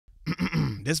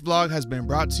This vlog has been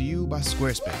brought to you by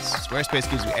Squarespace. Squarespace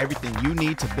gives you everything you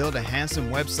need to build a handsome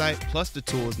website, plus the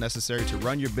tools necessary to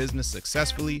run your business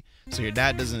successfully, so your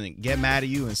dad doesn't get mad at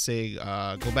you and say,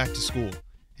 go back to school,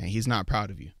 and he's not proud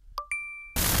of you.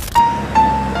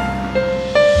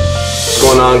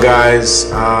 What's going on, guys?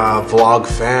 Vlog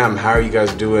fam, how are you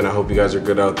guys doing? I hope you guys are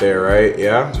good out there, right?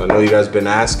 Yeah? So I know you guys been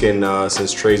asking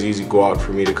since Trey's Easy Go Out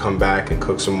for me to come back and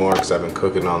cook some more because I've been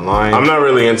cooking online. I'm not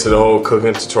really into the whole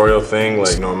cooking tutorial thing.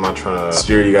 Like, you know, I'm not trying to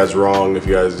steer you guys wrong if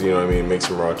you guys, you know what I mean, make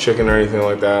some raw chicken or anything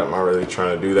like that. I'm not really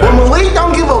trying to do that. Well, Malik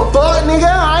don't give a fuck, nigga.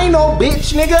 I ain't no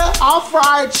bitch, nigga. I'll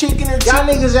fry chicken or y'all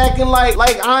niggas acting like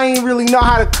I ain't really know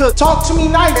how to cook. Talk to me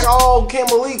nice. Oh, can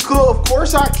Malik cook? Of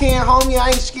course I can, homie. I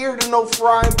ain't scared of no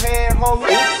frying pan, homie.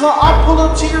 I'll pull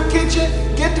up to your kitchen,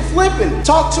 get to flipping.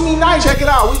 Talk to me nice. Check it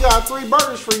out. We got 3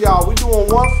 burgers for y'all. We doing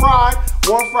one fried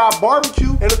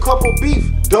barbecue, and a couple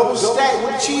beef. Double stack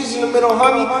with cheese in the middle,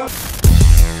 homie.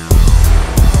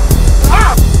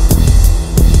 Ah!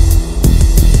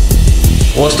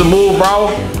 What's the move, bro?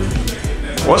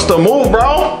 What's the move,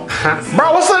 bro?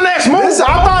 Bro, what's the next move?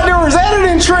 I thought there was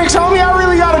editing tricks, homie. I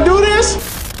really gotta do this?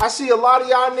 I see a lot of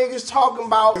y'all niggas talking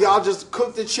about y'all just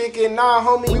cook the chicken. Nah,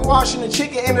 homie, we washing the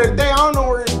chicken. End of the day, I don't know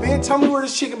where it's been. Tell me where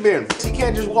this chicken been. You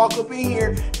can't just walk up in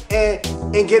here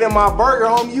and get in my burger,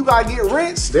 homie. You gotta get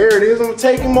rinsed. There it is. I'm gonna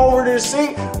take him over to the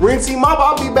sink, rinse him up.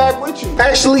 I'll be back with you.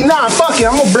 Actually, nah, fuck it.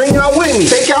 I'm gonna bring y'all with me.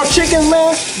 Take y'all chickens,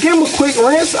 man. Give them a quick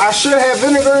rinse. I should have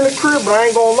vinegar in the crib, but I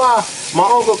ain't gonna lie. My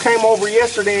uncle came over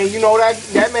yesterday, and you know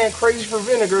that man crazy for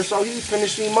vinegar, so he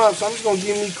finished him up. So I'm just gonna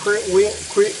give me quick.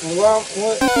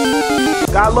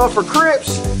 Got love for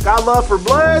Crips, got love for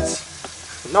Bloods.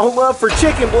 No love for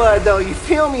chicken blood though, you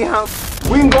feel me?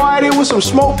 We can go at it with some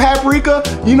smoked paprika.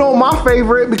 You know my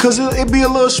favorite because it be a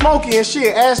little smoky and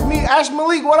shit. Ask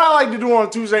Malik what I like to do on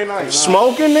Tuesday night.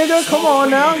 Smoking, nigga? Come on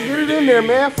now, get it in there,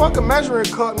 man. Fuck a measuring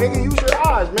cup, nigga. Use your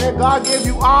eyes, man. God gave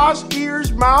you eyes,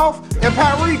 ears, mouth, and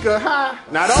paprika, huh?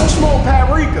 Now don't smoke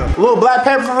paprika. A little black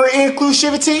pepper for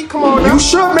inclusivity. Come on now. You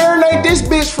should marinate this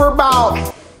bitch for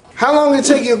about... How long it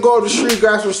take you to go to the street,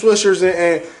 grab some Swishers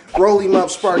and roll him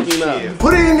up, spark him up? Yeah.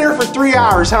 Put it in there for 3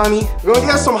 hours, honey. You gonna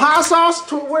get some hot sauce?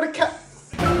 Where the cat?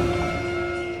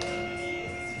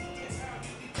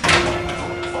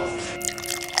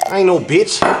 I ain't no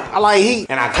bitch. I like heat,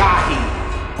 and I got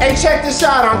heat. Hey, check this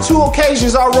out. On 2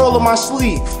 occasions, I roll up my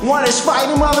sleeve. 1 is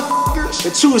fighting motherfuckers,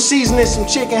 and 2 is seasoning some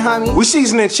chicken, honey. We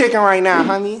seasoning chicken right now,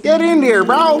 honey. Get in there,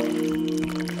 bro.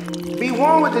 Be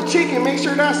one with the chicken, make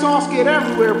sure that sauce get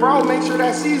everywhere, bro. Make sure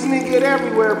that seasoning get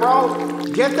everywhere, bro.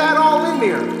 Get that all in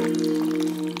there.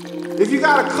 If you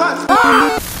got a cut,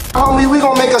 homie, we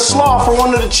gonna make a slaw for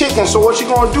one of the chickens. So what you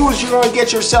gonna do is you're gonna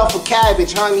get yourself a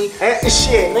cabbage, honey. And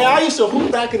shit, man, I used to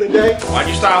hoop back in the day. Why'd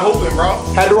you start hooping, bro?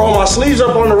 Had to roll my sleeves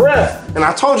up on the ref. And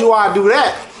I told you why I do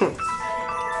that.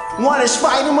 1 is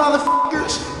fighting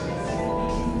motherfuckers.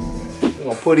 We're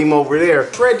gonna put him over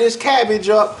there. Shred this cabbage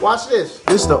up. Watch this.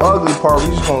 This is the ugly part. We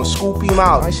just gonna scoop him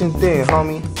out nice and thin,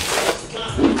 homie.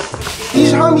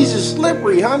 These homies is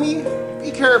slippery, homie. Be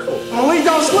careful. Malik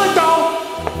don't slip though.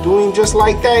 Do him just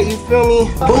like that, you feel me?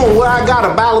 Boom, what I got, a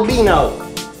balabino.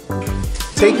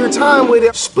 Take your time with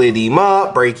it. Split him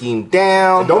up, break him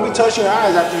down. And don't be touching your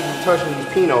eyes after you touching these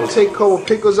pinots. Take a couple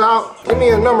pickles out. Give me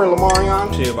a number,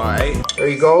 Lamarion. Shit, about 8. There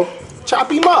you go.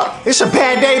 Chop him up. It's a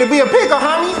bad day to be a pickle,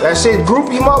 homie. That's it. Group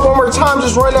him up one more time.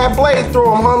 Just run that blade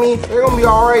through him, homie. They're gonna be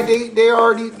all right. They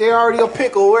already a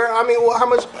pickle. Where I mean, how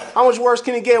much worse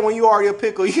can it get when you already a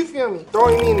pickle? You feel me? Throw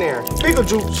him in there. Pickle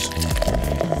juice.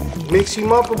 Mix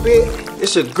him up a bit.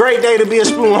 It's a great day to be a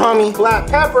spoon, homie. Black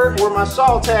pepper. Where my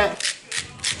salt at?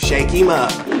 Shake him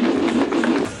up.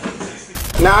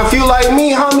 Now, if you like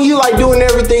me, homie, you like doing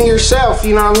everything yourself.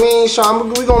 You know what I mean? So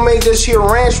we gonna make this here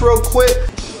ranch real quick.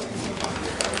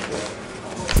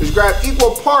 Just grab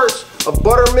equal parts of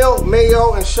buttermilk,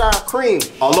 mayo, and sour cream.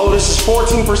 Although this is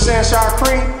 14% sour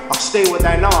cream, I'll stay with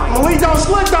that 9. Malik don't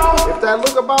slip though. If that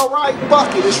look about right,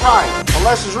 fuck it, it's right.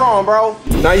 Unless it's wrong, bro.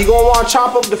 Now you gonna wanna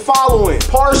chop up the following.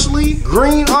 Parsley,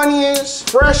 green onions,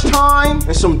 fresh thyme,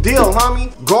 and some dill,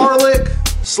 homie. Garlic.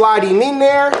 Slide him in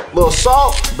there, little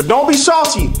salt, but don't be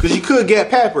salty, cause you could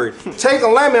get peppered. Take a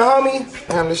lemon, homie.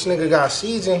 Damn, this nigga got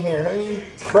seeds in here, honey.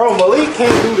 Bro, Malik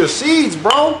can't do the seeds,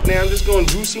 bro. Now I'm just gonna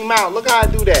juice him out. Look how I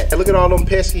do that. Look at all them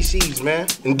pesky seeds, man.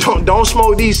 And don't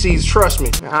smoke these seeds, trust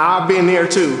me. I've been there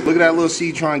too. Look at that little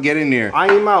seed trying to get in there. I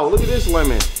ain't out. Look at this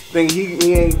lemon. Think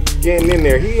he ain't getting in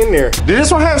there. He in there. Did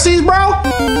this one have seeds, bro?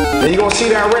 Then you gonna see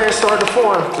that red start to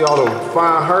form. See all them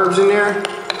fine herbs in there?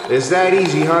 It's that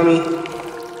easy, honey.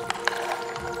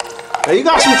 Now you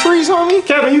got some trees on me?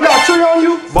 Kevin, you got a tree on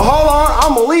you? But hold on,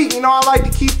 I'm Malik. You know, I like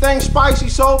to keep things spicy,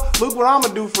 so look what I'm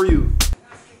gonna do for you.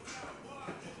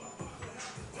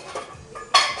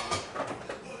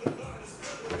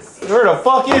 Where the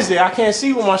fuck is it? I can't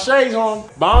see with my shades on.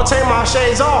 But I don't take my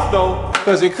shades off though,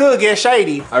 because it could get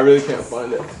shady. I really can't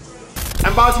find it.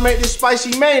 I'm about to make this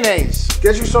spicy mayonnaise.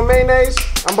 Get you some mayonnaise.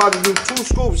 I'm about to do 2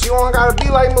 scoops. You don't gotta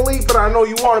be like Malik, but I know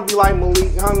you wanna be like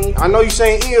Malik, honey. I know you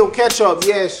saying ew, ketchup.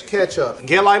 Yes, ketchup.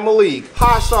 Get like Malik.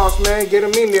 Hot sauce, man. Get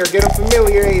them in there. Get them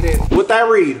familiated. What that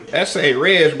read? That's a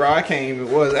Reg, bro. I can't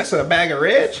even. That's a bag of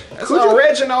Reg. That's a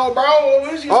oregano, bro.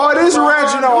 Oh, it is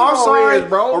oregano. I'm sorry,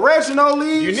 bro. Oregano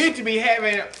leaves. You need to be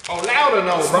having a louder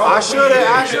note, bro. I should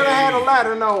have had a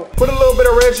louder note. Put a little bit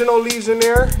of oregano leaves in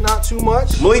there. Not too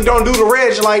much. Malik don't do the Reg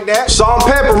like that. Salt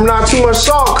and pepper, not too much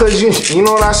salt, cause you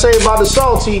know what I say about the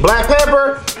salty. Black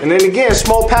pepper, and then again,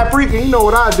 smoked paprika. You know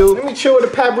what I do. Let me chill with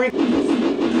the paprika.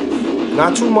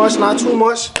 Not too much, not too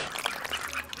much.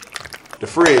 The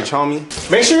fridge, homie.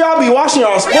 Make sure y'all be washing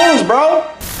y'all spoons, bro.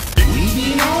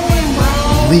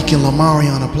 Malik and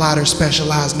Lamarion apply their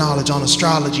specialized knowledge on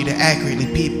astrology to accurately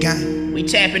peep game. We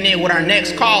tapping in with our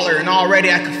next caller, and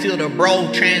already I can feel the bro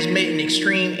transmitting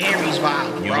extreme Aries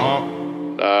vibe, bro.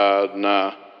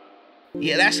 Nah.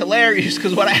 Yeah, that's hilarious,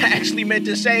 because what I actually meant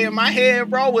to say in my head,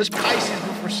 bro, was Pisces,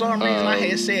 but for some reason I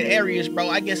had said Aries, bro.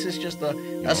 I guess it's just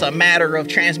that's a matter of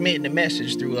transmitting the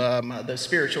message through the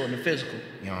spiritual and the physical.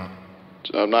 You know?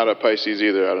 I'm not a Pisces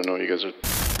either. I don't know what you guys are.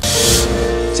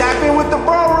 Tap in with the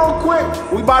bro real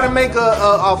quick. We about to make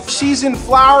a seasoned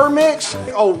flour mix.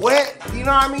 A wet, you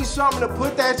know what I mean? Something to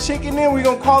put that chicken in. We're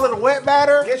gonna call it a wet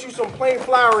batter. Get you some plain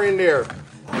flour in there.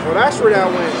 Well, that's where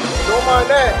that went. Don't mind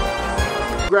that.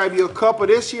 Grab you a cup of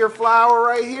this here flour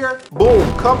right here. Boom,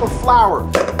 cup of flour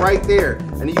right there.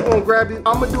 And you gonna grab it.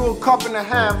 I'm gonna do a cup and a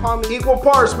half, homie. Equal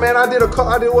parts, man. I did a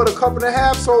cup and a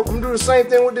half. So I'm gonna do the same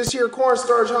thing with this here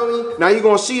cornstarch, homie. Now you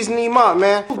gonna season them up,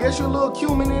 man. Get your little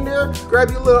cumin in there. Grab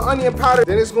your little onion powder.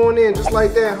 Then it's going in just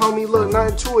like that, homie. Look,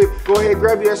 nothing to it. Go ahead,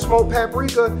 grab you that smoked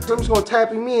paprika. So I'm just gonna tap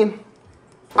him in.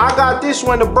 I got this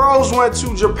when the bros went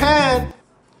to Japan.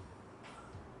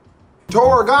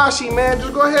 Toragashi, man,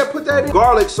 just go ahead and put that in.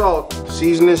 Garlic salt,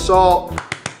 seasoning salt.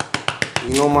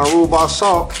 You know my rule about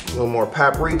salt. A little more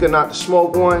paprika, not the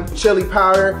smoked one. Chili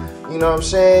powder, you know what I'm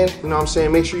saying? You know what I'm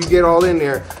saying? Make sure you get all in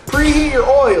there. Preheat your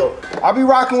oil. I'll be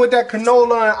rocking with that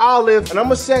canola and olive, and I'm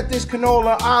gonna set this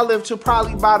canola and olive to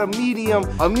probably about a medium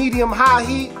high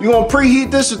heat. You gonna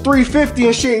preheat this to 350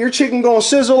 and shit. Your chicken gonna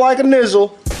sizzle like a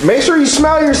nizzle. Make sure you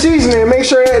smell your seasoning. Make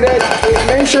sure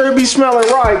it be smelling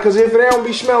right. Cause if it don't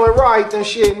be smelling right, then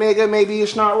shit, maybe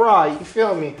it's not right. You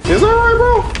feel me? Is that right,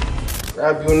 bro?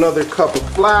 Grab you another cup of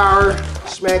flour.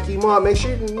 Smack him up. Make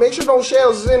sure those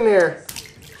shells is in there.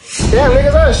 Damn, nigga,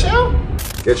 is that a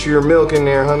shell? Get your milk in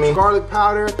there, honey. Garlic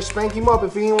powder. Spank him up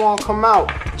if he ain't want to come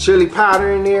out. Chili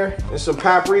powder in there. And some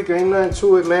paprika. Ain't nothing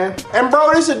to it, man. And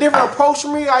bro, this is a different approach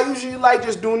for me. I usually like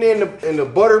just doing it in the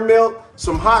buttermilk,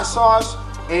 some hot sauce.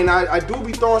 And I do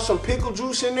be throwing some pickle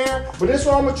juice in there. But this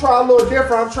one I'm gonna try a little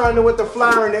different. I'm trying to with the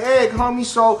flour and the egg, homie.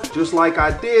 So just like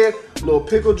I did, a little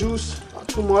pickle juice.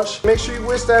 Too much. Make sure you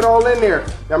whisk that all in there.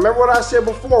 Now remember what I said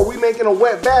before, we making a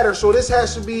wet batter, so this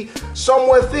has to be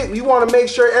somewhat thick. You want to make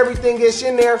sure everything gets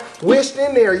in there, whisked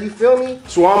in there, you feel me?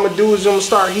 So what I'm gonna do is I'm gonna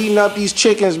start heating up these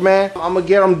chickens, man. I'm gonna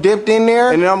get them dipped in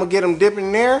there, and then I'm gonna get them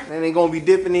dipping there, and they're gonna be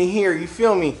dipping in here, you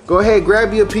feel me? Go ahead,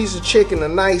 grab you a piece of chicken, a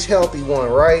nice healthy one,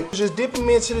 right? Just dip them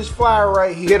into this flour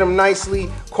right here. Get them nicely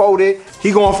coated.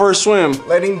 He going for a swim.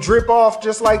 Let him drip off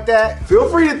just like that. Feel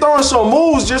free to throw in some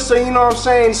moves just so, you know what I'm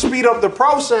saying, speed up the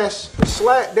process.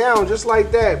 Slap down just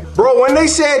like that. Bro, when they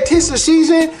said tis the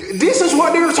season, this is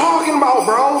what they were talking about,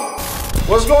 bro.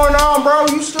 What's going on, bro?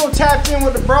 You still tapped in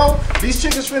with the bro. These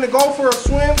chickens finna go for a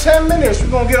swim. 10 minutes, we're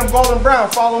gonna get them golden brown.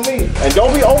 Follow me. And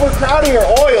don't be overcrowding your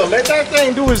oil. Let that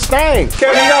thing do its thing.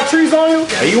 Kevin, you got trees on you?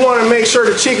 And you wanna make sure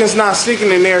the chicken's not sticking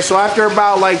in there. So after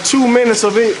about like 2 minutes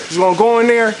of it, you're gonna go in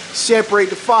there, separate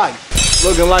the fire.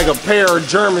 Looking like a pair of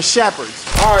German shepherds.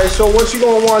 All right, so what you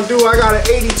gonna wanna do, I got an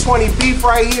 80-20 beef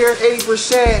right here,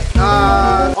 80%.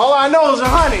 All I know is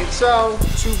 100, so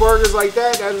 2 burgers like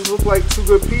that, that just look like 2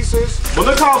 good pieces. But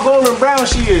look how golden brown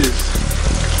she is.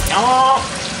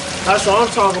 That's what I'm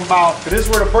talking about. This is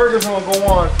where the burger's gonna go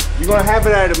on. You're gonna have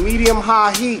it at a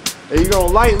medium-high heat, and you're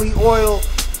gonna lightly oil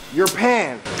your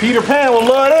pan. Peter Pan will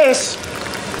love this.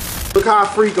 Look how I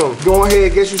freak him. Go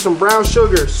ahead, get you some brown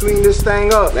sugar, sweeten this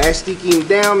thing up. Last sticky him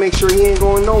down, make sure he ain't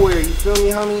going nowhere. You feel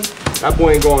me, homie? That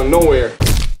boy ain't going nowhere.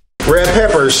 red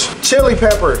peppers, chili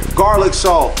pepper, garlic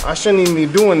salt. I shouldn't even be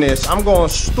doing this. I'm going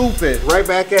stupid. Right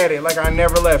back at it like I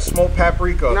never left. Smoked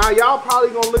paprika. Now y'all probably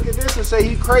gonna look at this and say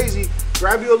he crazy.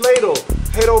 Grab you a ladle.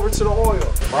 Head over to the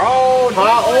oil. Bro,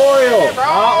 hot oil.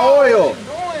 Hot oil.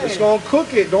 It's gonna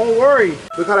cook it, don't worry.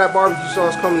 Look how that barbecue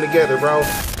sauce coming together, bro.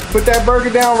 Put that burger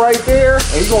down right there,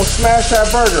 and you're gonna smash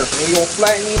that burger. And you're gonna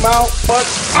flatten him out. But,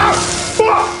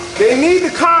 fuck! They need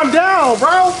to calm down,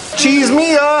 bro. Cheese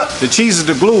me up. The cheese is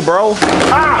the glue, bro.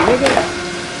 Nigga.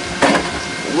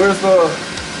 Where's the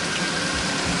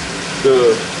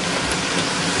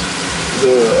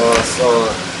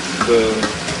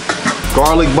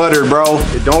garlic butter, bro?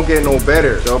 It don't get no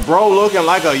better. The bro looking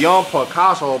like a young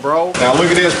Picasso, bro. Now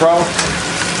look at this, bro. You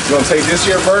gonna take this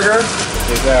here burger?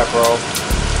 Take that, bro.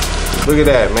 Look at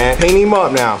that, man. Paint him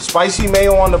up now. Spicy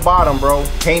mayo on the bottom, bro.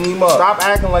 Paint him up. Stop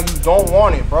acting like you don't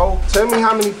want it, bro. Tell me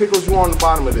how many pickles you want on the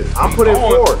bottom of this. I'm putting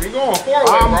 4. We going 4 way, bro.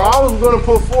 I was gonna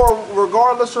put 4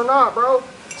 regardless or not, bro.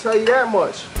 Tell you that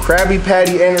much. Krabby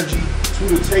Patty energy to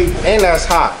the table. And that's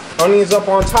hot. Onions up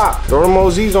on top. Throw the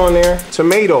mozzies on there.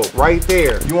 Tomato right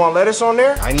there. You want lettuce on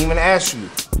there? I didn't even ask you.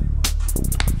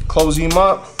 Close him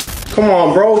up. Come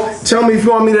on, bro. Tell me if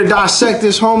you want me to dissect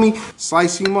this, homie.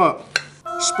 Slice him up.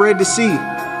 Spread the seed.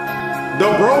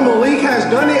 The bro Malik has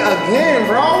done it again,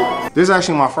 bro. This is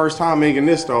actually my first time making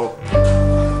this, though.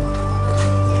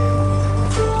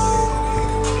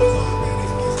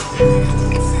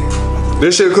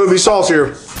 This shit could be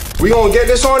saucier. We gonna get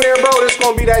this on there, bro. This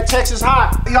gonna be that Texas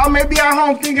hot. Y'all may be at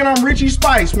home thinking I'm Richie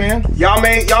Spice, man. Y'all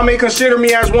may consider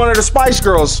me as one of the Spice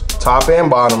Girls. Top and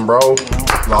bottom, bro.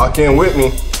 Lock in with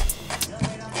me.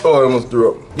 Oh, I almost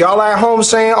threw up. Y'all at home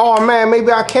saying, oh man,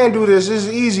 maybe I can do this. This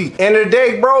is easy. End of the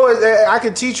day, bro, I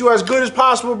can teach you as good as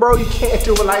possible, bro. You can't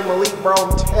do it like Malik, bro.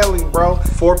 I'm telling you, bro.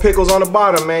 4 pickles on the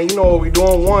bottom, man. You know what we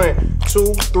doing. 1,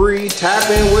 2, 3. Tap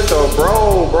in with the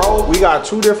bro. We got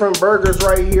 2 different burgers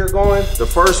right here going. The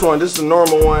first one, this is the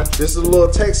normal one. This is a little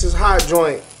Texas hot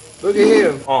joint. Look at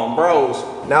him. Bros.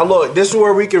 Now look, this is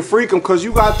where we can freak them because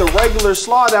you got the regular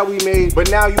slaw that we made,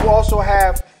 but now you also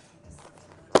have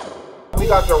we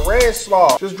got the red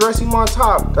slaw. Just dress him on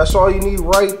top. That's all you need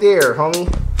right there, homie.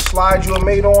 Slide you a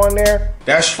tomato on there.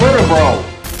 That's Shredder, bro.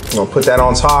 I'm gonna put that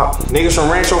on top. Niggas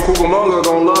from Rancho Cucamonga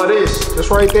gonna love this.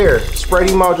 Just right there. Spread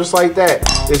him out just like that.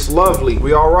 It's lovely.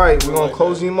 We all right. We gonna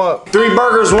close him up. 3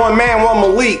 burgers, 1 man, 1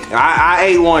 Malik. I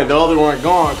ate one. The other one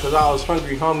gone because I was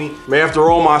hungry, homie. May have to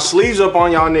roll my sleeves up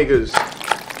on y'all niggas.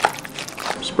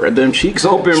 Spread them cheeks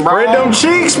open, bro. Spread them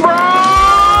cheeks, bro.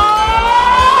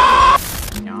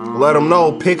 Let them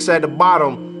know, picks at the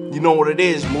bottom. You know what it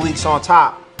is, Malik's on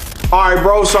top. All right,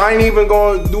 bro, so I ain't even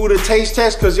gonna do the taste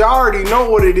test because y'all already know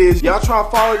what it is. Y'all trying to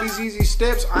follow these easy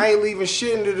steps, I ain't leaving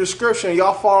shit in the description.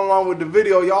 Y'all follow along with the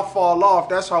video, y'all fall off.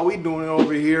 That's how we doing it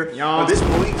over here. But this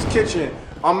Malik's Kitchen,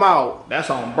 I'm out.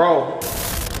 That's on bro.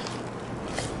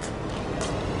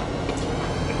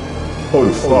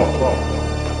 Holy fuck.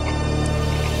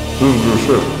 This is good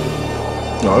shit.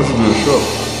 No, this is good shit.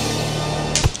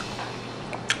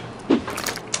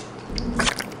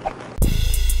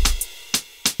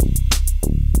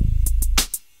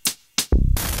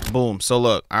 Boom. So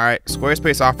look, all right,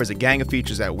 Squarespace offers a gang of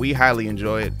features that we highly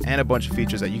enjoy and a bunch of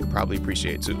features that you can probably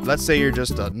appreciate too. Let's say you're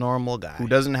just a normal guy who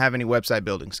doesn't have any website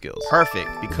building skills. Perfect,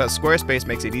 because Squarespace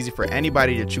makes it easy for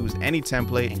anybody to choose any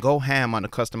template and go ham on the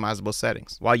customizable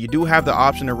settings. While you do have the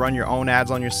option to run your own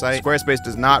ads on your site, Squarespace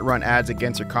does not run ads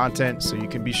against your content, so you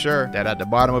can be sure that at the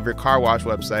bottom of your car wash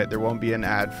website, there won't be an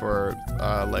ad for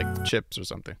like chips or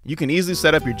something. You can easily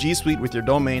set up your G Suite with your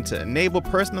domain to enable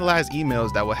personalized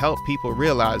emails that will help people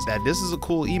realize that this is a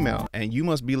cool email and you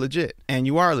must be legit, and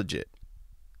you are legit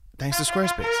thanks to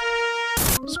Squarespace.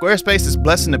 Squarespace is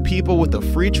blessing the people with a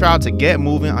free trial to get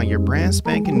moving on your brand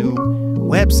spanking new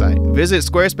website. Visit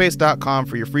squarespace.com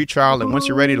for your free trial, and once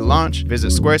you're ready to launch,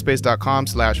 visit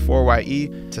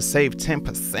squarespace.com/4YE to save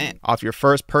 10% off your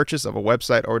first purchase of a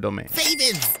website or domain.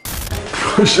 Savings.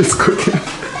 Shit's cooking.